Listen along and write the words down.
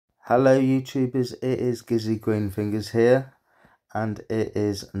Hello YouTubers, it is Gizzy Greenfingers here, and it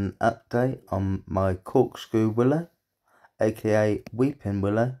is an update on my corkscrew willow, aka weeping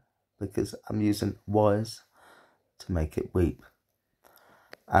willow, because I'm using wires to make it weep.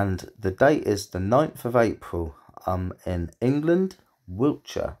 And the date is the 9th of April. I'm in England,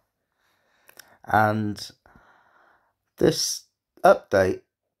 Wiltshire, and this update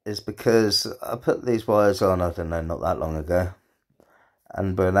is because I put these wires on, I don't know, not that long ago.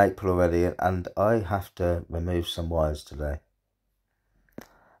 And we're in April already, and I have to remove some wires today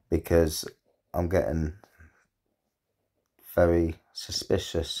because I'm getting very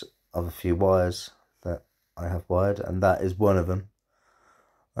suspicious of a few wires that I have wired, and that is one of them.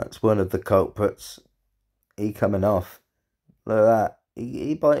 That's one of the culprits. He coming off. Look at that.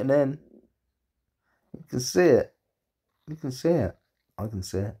 He biting in. You can see it. You can see it. I can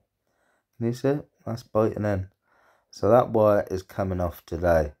see it. Can you see it? That's biting in. So that wire is coming off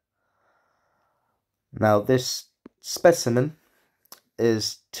today. Now this specimen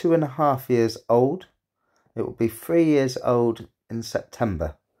is 2.5 years old. It will be 3 years old in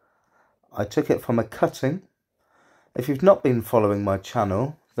September. I took it from a cutting. If you've not been following my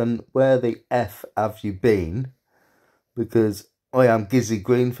channel, then where the F have you been? Because I am Gizzy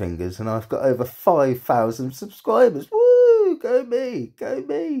Greenfingers and I've got over 5,000 subscribers. Woo! Go me! Go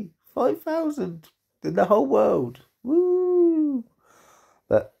me! 5,000 in the whole world. Woo!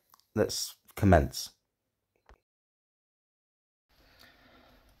 But let's commence.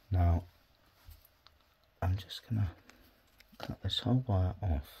 Now, I'm just gonna cut this whole wire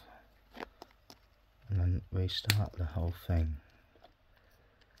off and then restart the whole thing.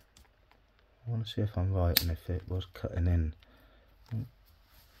 I want to see if I'm right and if it was cutting in.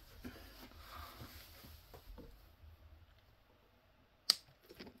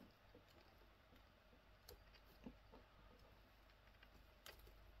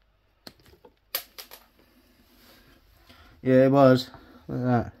 Yeah, it was. Look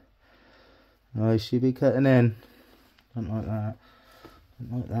at that. I should be cutting in. Don't like that.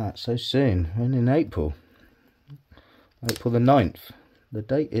 Don't like that. So soon. We're in April. April the 9th. The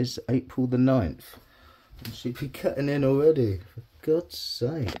date is April the 9th. I should be cutting in already. For God's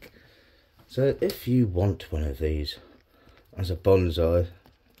sake. So if you want one of these as a bonsai,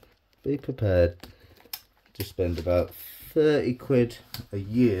 be prepared to spend about 30 quid a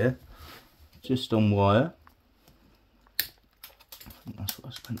year just on wire. That's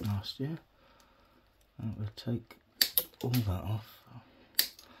what I spent last year. And we'll take all that off.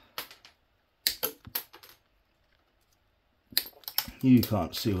 You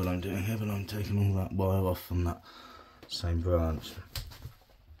can't see what I'm doing here, but I'm taking all that wire off from that same branch.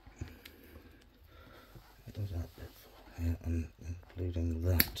 What does that bit for here? And including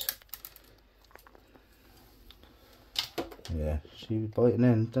that. Yeah, she was biting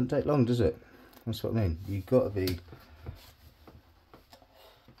in. Doesn't take long, does it? That's what I mean. You've got to be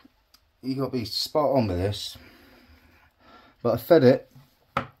spot on with this. But I fed it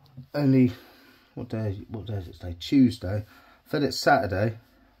only, what day is it today? Tuesday. Fed it Saturday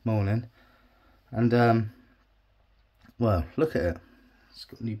morning, and well, look at it. It's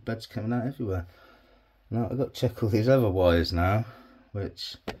got new buds coming out everywhere. Now I've got to check all these other wires now,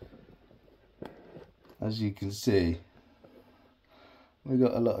 which, as you can see, we've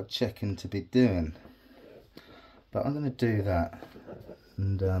got a lot of checking to be doing. But I'm going to do that,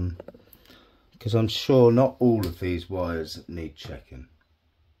 and because I'm sure not all of these wires need checking.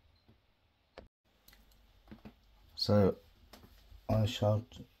 So I shall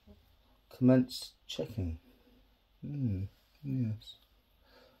commence checking. Yes.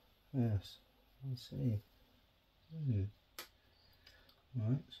 Yes. I see.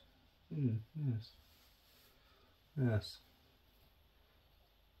 Right. Yes. Yes.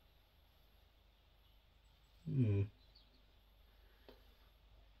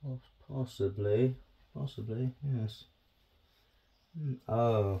 Possibly, yes.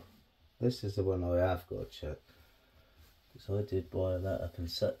 Oh, this is the one I have got to check. Because I did wire that up in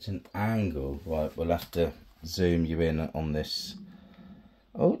such an angle. Right, we'll have to zoom you in on this.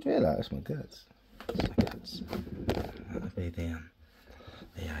 Oh, yeah, that's my guts. That's my guts. That'll be the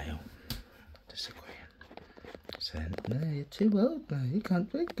ale. Disagreeing. Saying, no, you're too old now, you can't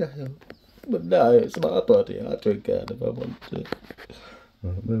drink ale. But no, it's my body, I drink ale if I want to.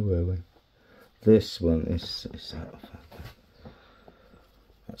 Right, where were we? This one is out of focus.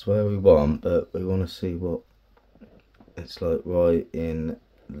 That's where we want, but we want to see what it's like right in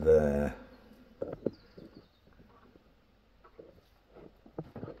there.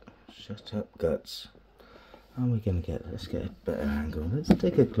 Shut up, guts. How are we going to let's get a better angle. Let's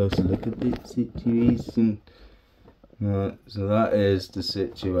take a closer look at these and Right, so that is the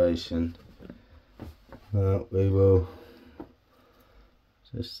situation. We will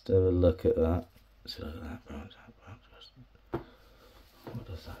just have a look at that. Let's look at that branch. What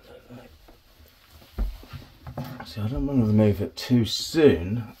does that look like? See, I don't want to remove it too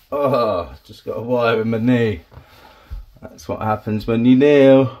soon. Oh, just got a wire in my knee. That's what happens when you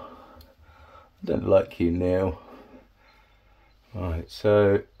kneel. I don't like you, kneel. Right,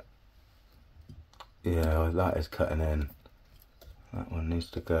 so yeah, that is cutting in. That one needs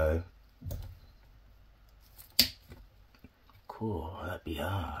to go. Cool, that'd be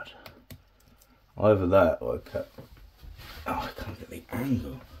hard. Either that or I cut. Oh, I can't get the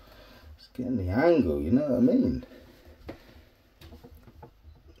angle. It's getting the angle, you know what I mean?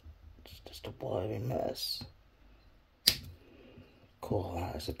 It's just a wiry mess. Cool,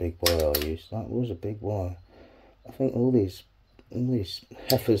 that is a big wire I used. That was a big wire. I think all these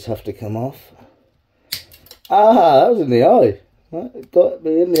heifers have to come off. Ah, that was in the eye. That got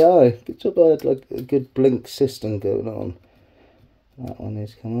me in the eye. Good job I had like a good blink system going on. That one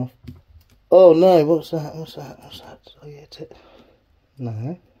needs to come off. Oh no, what's that? What's that? What's that? Did I hit it?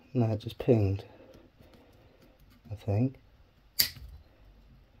 No, no, it just pinged. I think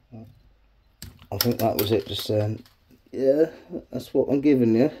that was it just then. Yeah, that's what I'm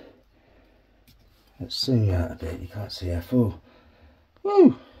giving you. Let's zoom you out a bit, you can't see how full.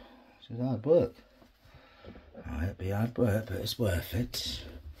 Woo! This is hard work. Oh, it'd be hard work, but it's worth it.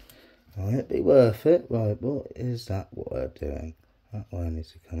 Oh, it'd be worth it. Right, what is that wire doing? That wire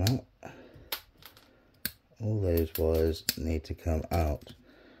needs to come out. All those wires need to come out.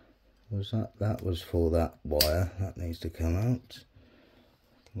 Was that? That was for that wire. That needs to come out.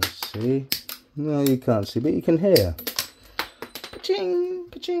 Let's see. No, you can't see, but you can hear. Ka-ching,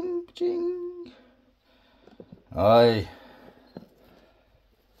 ka-ching, ka-ching. Aye.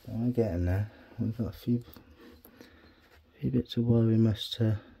 I'm getting there. We've got a few bits of wire we must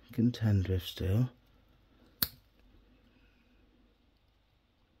contend with still.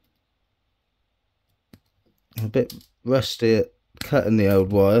 I'm a bit rusty at cutting the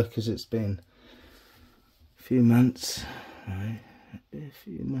old wire because it's been a few months. Right, a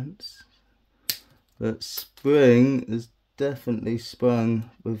few months. But spring has definitely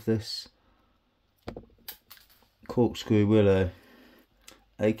sprung with this corkscrew willow,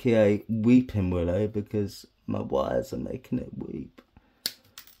 aka weeping willow, because my wires are making it weep.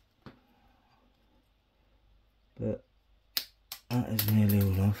 But that is nearly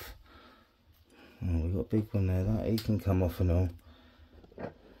all off. Oh, we've got a big one there, that he can come off and all.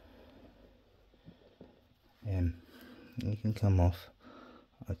 He can come off.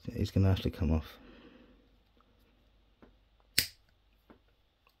 I think he's going to have to come off.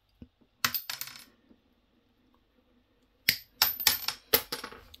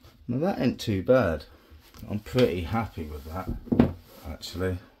 Now that ain't too bad. I'm pretty happy with that,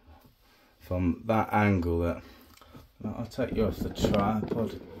 actually. From that angle, that I'll take you off the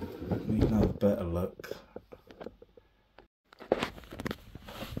tripod. You can have a better look.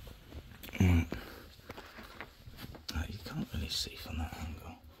 Right. Oh, you can't really see from that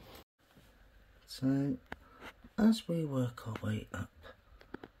angle. So, as we work our way up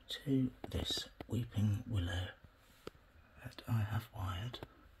to this weeping willow that I have wired,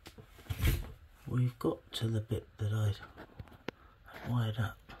 we've got to the bit that I wired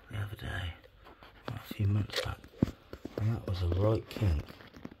up the other day, a few months back, and that was a right kink.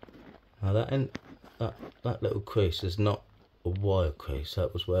 Now that little crease is not a wire crease,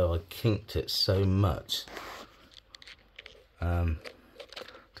 that was where I kinked it so much to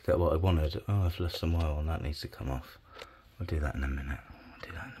get what I wanted. Oh, I've left some wire on, that needs to come off. I'll do that in a minute.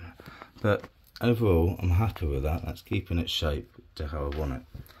 But overall, I'm happy with that. That's keeping its shape to how I want it.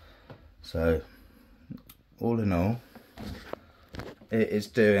 So, all in all, it is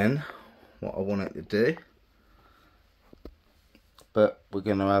doing what I want it to do. But we're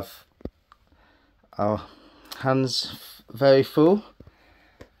going to have our hands very full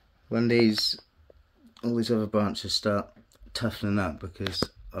when all these other branches start toughening up, because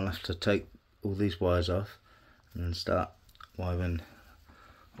I'll have to take all these wires off and then start wiring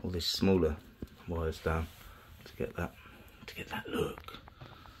all these smaller wires down to get that look,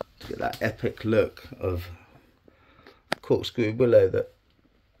 to get that epic look of corkscrew willow that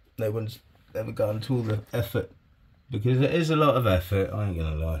no one's ever gone to all the effort, because it is a lot of effort. I ain't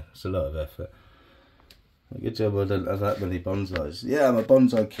gonna lie, it's a lot of effort. Good job I don't have that many bonsais. Yeah, I'm a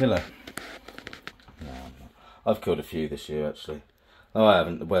bonsai killer. No, I'm not. I've killed a few this year actually. No, I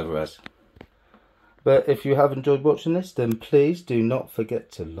haven't, the weather has. But if you have enjoyed watching this, then please do not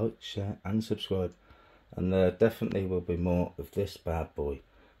forget to like, share and subscribe. And there definitely will be more of this bad boy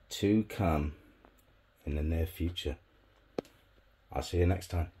to come in the near future. I'll see you next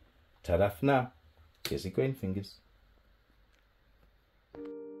time. Ta-da for now. Here's the green fingers.